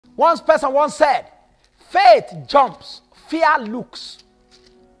One person once said, faith jumps, fear looks.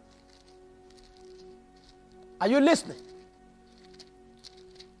 Are you listening?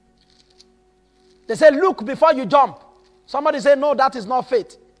 They say, look before you jump. Somebody say, no, that is not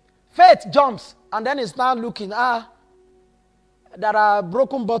faith. Faith jumps, and then it's now looking. There are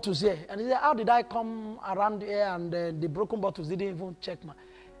broken bottles here. And he said, how did I come around here and the broken bottles didn't even check my...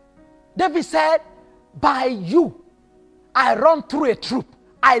 David said, by you, I run through a troop.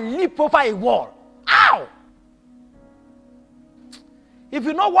 I leap over a wall. Ow! If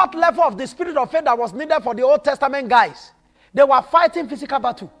you know what level of the spirit of faith that was needed for the Old Testament guys, they were fighting physical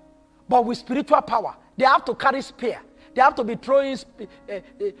battle, but with spiritual power. They have to carry spear. They have to be throwing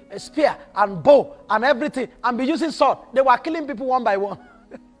a spear and bow and everything and be using sword. They were killing people one by one.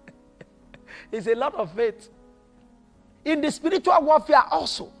 It's a lot of faith. In the spiritual warfare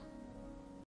also,